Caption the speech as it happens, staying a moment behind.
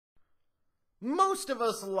Most of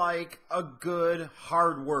us like a good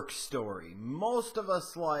hard work story. Most of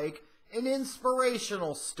us like an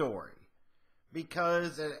inspirational story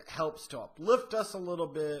because it helps to uplift us a little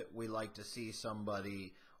bit. We like to see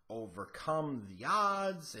somebody overcome the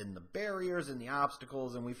odds and the barriers and the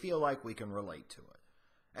obstacles, and we feel like we can relate to it.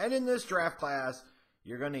 And in this draft class,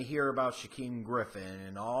 you're going to hear about Shaquem Griffin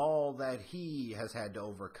and all that he has had to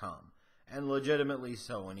overcome. And legitimately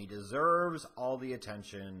so, and he deserves all the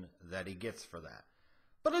attention that he gets for that.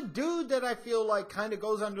 But a dude that I feel like kind of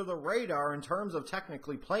goes under the radar in terms of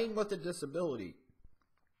technically playing with a disability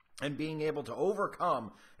and being able to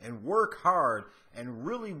overcome and work hard and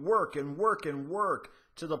really work and work and work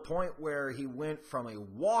to the point where he went from a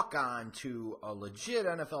walk-on to a legit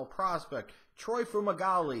NFL prospect, Troy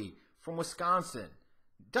Fumagalli from Wisconsin.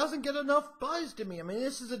 Doesn't get enough buzz to me. I mean,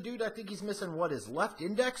 this is a dude, I think he's missing, what, his left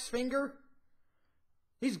index finger?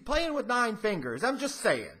 He's playing with 9 fingers. I'm just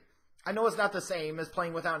saying. I know it's not the same as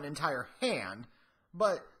playing without an entire hand,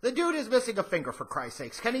 but the dude is missing a finger, for Christ's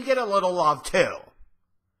sakes. Can he get a little love, too?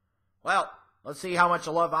 Well, let's see how much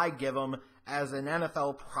love I give him as an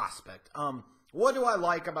NFL prospect. What do I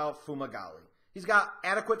like about Fumagalli? He's got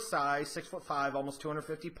adequate size, 6'5", almost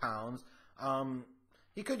 250 pounds.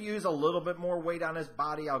 He could use a little bit more weight on his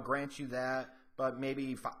body, I'll grant you that, but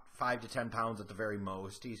maybe 5 to 10 pounds at the very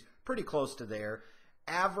most. He's pretty close to there.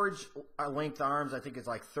 Average length arms, I think it's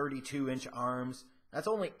like 32-inch arms. That's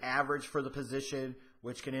only average for the position,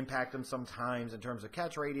 which can impact him sometimes in terms of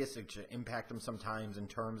catch radius. It can impact him sometimes in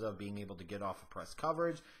terms of being able to get off of press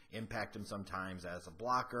coverage, impact him sometimes as a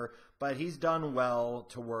blocker. But he's done well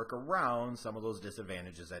to work around some of those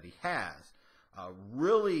disadvantages that he has.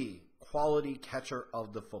 Really quality catcher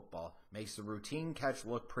of the football. Makes the routine catch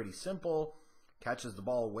look pretty simple. Catches the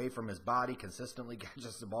ball away from his body, consistently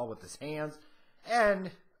catches the ball with his hands. And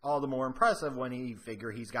all the more impressive when you figure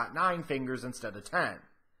he's got 9 fingers instead of 10.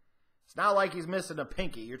 It's not like he's missing a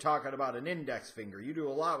pinky. You're talking about an index finger. You do a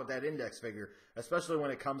lot with that index finger, especially when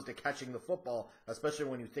it comes to catching the football, especially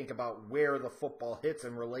when you think about where the football hits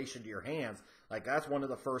in relation to your hands. Like, that's one of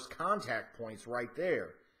the first contact points right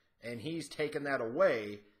there. And he's taken that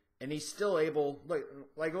away, and he's still able,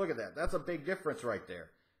 look at that. That's a big difference right there.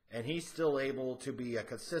 And he's still able to be a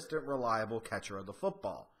consistent, reliable catcher of the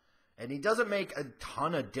football. And he doesn't make a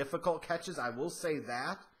ton of difficult catches, I will say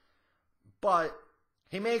that. But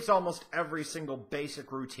he makes almost every single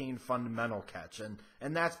basic routine fundamental catch, and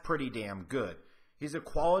that's pretty damn good. He's a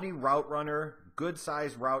quality route runner, good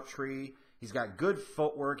sized route tree. He's got good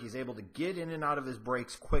footwork. He's able to get in and out of his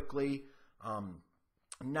breaks quickly.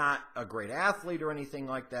 Not a great athlete or anything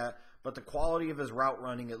like that, but the quality of his route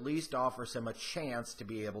running at least offers him a chance to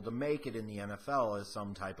be able to make it in the NFL as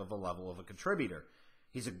some type of a level of a contributor.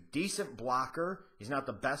 He's a decent blocker. He's not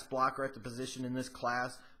the best blocker at the position in this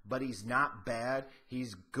class, but he's not bad.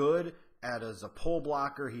 He's good as a pull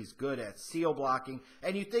blocker. He's good at seal blocking.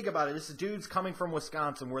 And you think about it, this dude's coming from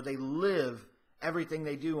Wisconsin where they live everything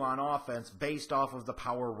they do on offense based off of the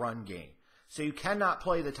power run game. So you cannot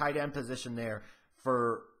play the tight end position there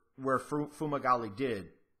for where Fumagalli did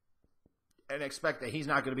and expect that he's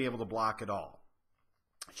not going to be able to block at all.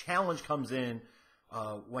 Challenge comes in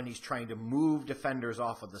when he's trying to move defenders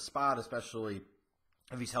off of the spot, especially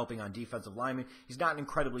if he's helping on defensive linemen. He's not an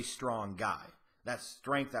incredibly strong guy. That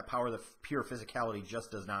strength, that power, the pure physicality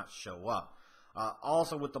just does not show up.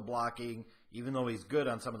 Also with the blocking, even though he's good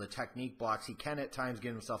on some of the technique blocks, he can at times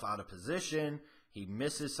get himself out of position. He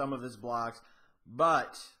misses some of his blocks.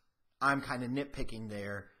 But I'm kind of nitpicking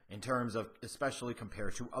there in terms of, especially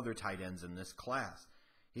compared to other tight ends in this class.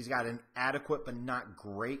 He's got an adequate but not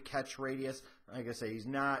great catch radius. Like I say, he's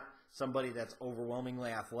not somebody that's overwhelmingly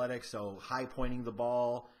athletic, so high pointing the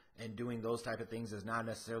ball and doing those type of things is not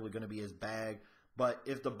necessarily going to be his bag. But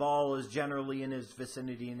if the ball is generally in his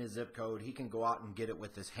vicinity, in his zip code, he can go out and get it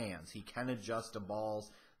with his hands. He can adjust to balls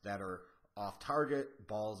that are off target,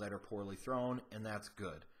 balls that are poorly thrown, and that's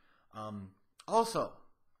good. Also,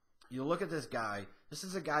 you look at this guy. This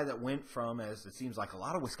is a guy that went from, as it seems like a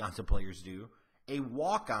lot of Wisconsin players do, a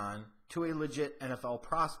walk-on to a legit NFL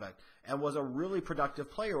prospect and was a really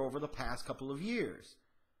productive player over the past couple of years.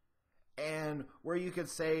 And where you could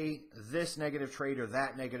say this negative trait or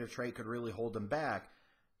that negative trait could really hold him back,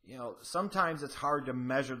 you know, sometimes it's hard to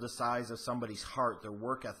measure the size of somebody's heart, their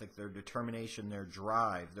work ethic, their determination, their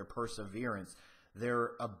drive, their perseverance,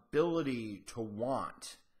 their ability to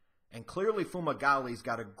want. And clearly Fumagalli's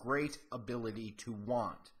got a great ability to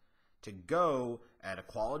want. To go at a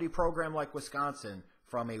quality program like Wisconsin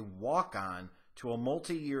from a walk-on to a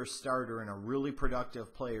multi-year starter and a really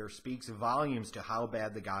productive player speaks volumes to how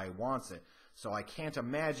bad the guy wants it. So I can't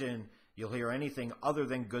imagine You'll hear anything other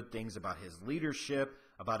than good things about his leadership,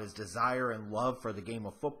 about his desire and love for the game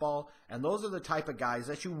of football, and those are the type of guys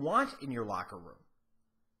that you want in your locker room.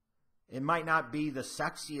 It might not be the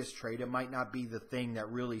sexiest trait, it might not be the thing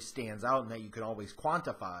that really stands out and that you can always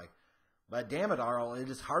quantify, but damn it, Arl, it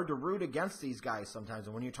is hard to root against these guys sometimes,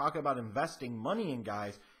 and when you're talking about investing money in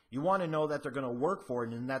guys, you want to know that they're going to work for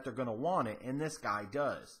it and that they're going to want it, and this guy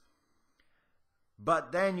does.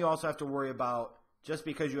 But then you also have to worry about, just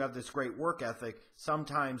because you have this great work ethic,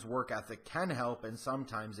 sometimes work ethic can help and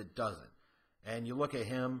sometimes it doesn't. And you look at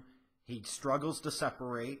him, he struggles to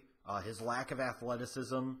separate. His lack of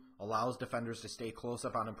athleticism allows defenders to stay close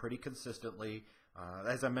up on him pretty consistently.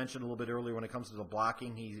 As I mentioned a little bit earlier, when it comes to the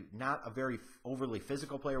blocking, he's not a very overly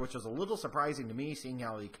physical player, which is a little surprising to me, seeing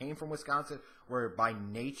how he came from Wisconsin, where by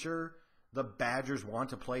nature the Badgers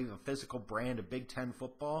want to play the physical brand of Big Ten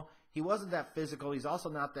football. He wasn't that physical. He's also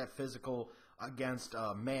not that physical against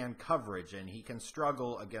man coverage, and he can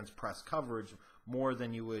struggle against press coverage more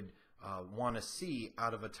than you would want to see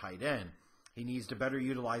out of a tight end. He needs to better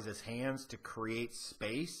utilize his hands to create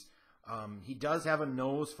space. He does have a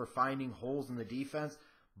nose for finding holes in the defense,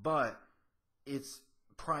 but it's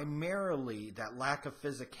primarily that lack of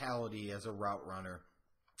physicality as a route runner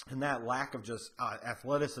and that lack of just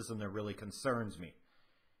athleticism that really concerns me.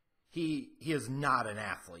 He is not an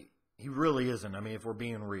athlete. He really isn't. I mean, if we're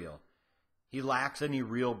being real. He lacks any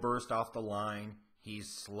real burst off the line. He's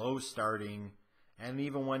slow starting. And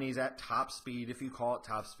even when he's at top speed, if you call it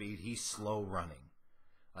top speed, he's slow running.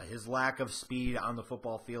 His lack of speed on the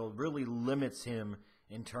football field really limits him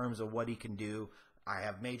in terms of what he can do. I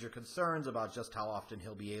have major concerns about just how often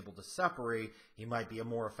he'll be able to separate. He might be a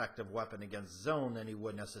more effective weapon against zone than he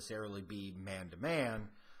would necessarily be man-to-man.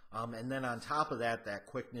 And then on top of that, that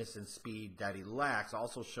quickness and speed that he lacks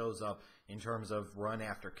also shows up in terms of run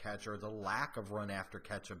after catch or the lack of run after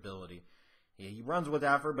catch ability. He runs with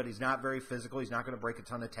effort, but he's not very physical. He's not going to break a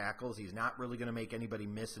ton of tackles. He's not really going to make anybody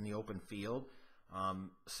miss in the open field.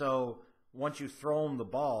 So once you throw him the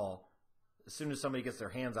ball, as soon as somebody gets their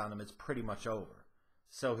hands on him, it's pretty much over.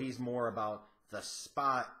 So he's more about the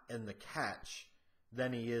spot and the catch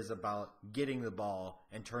than he is about getting the ball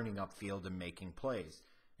and turning upfield and making plays.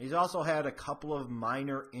 He's also had a couple of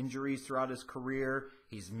minor injuries throughout his career.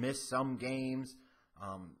 He's missed some games.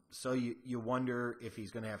 So you wonder if he's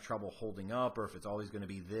going to have trouble holding up or if it's always going to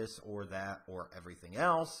be this or that or everything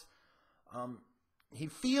else. He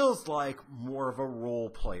feels like more of a role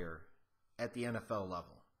player at the NFL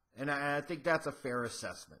level. And I think that's a fair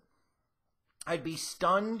assessment. I'd be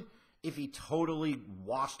stunned if he totally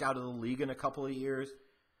washed out of the league in a couple of years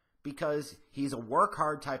because he's a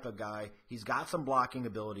work-hard type of guy, he's got some blocking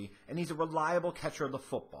ability, and he's a reliable catcher of the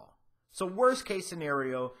football. So worst case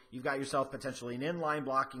scenario, you've got yourself potentially an inline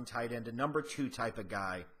blocking tight end, a number 2 type of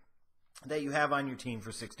guy that you have on your team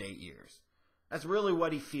for 6 to 8 years. That's really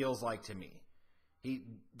what he feels like to me.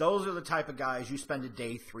 Those are the type of guys you spend a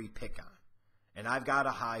day 3 pick on. And I've got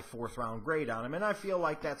a high 4th round grade on him, and I feel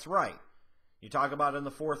like that's right. You talk about in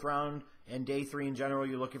the 4th round and day 3 in general,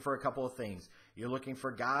 you're looking for a couple of things. You're looking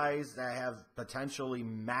for guys that have potentially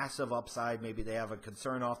massive upside. Maybe they have a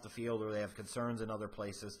concern off the field or they have concerns in other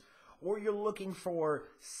places. Or you're looking for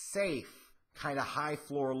safe, kind of high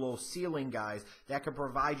floor, low ceiling guys that can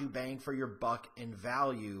provide you bang for your buck and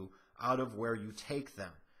value out of where you take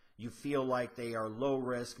them. You feel like they are low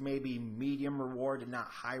risk, maybe medium reward and not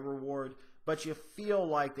high reward, but you feel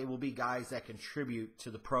like they will be guys that contribute to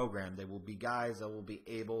the program. They will be guys that will be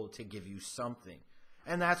able to give you something.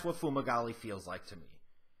 And that's what Fumagalli feels like to me.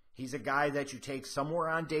 He's a guy that you take somewhere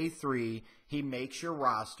on day 3, he makes your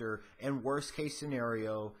roster, and worst case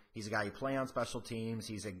scenario, he's a guy you play on special teams,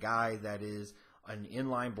 he's a guy that is an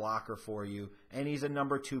inline blocker for you, and he's a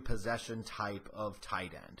number 2 possession type of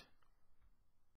tight end.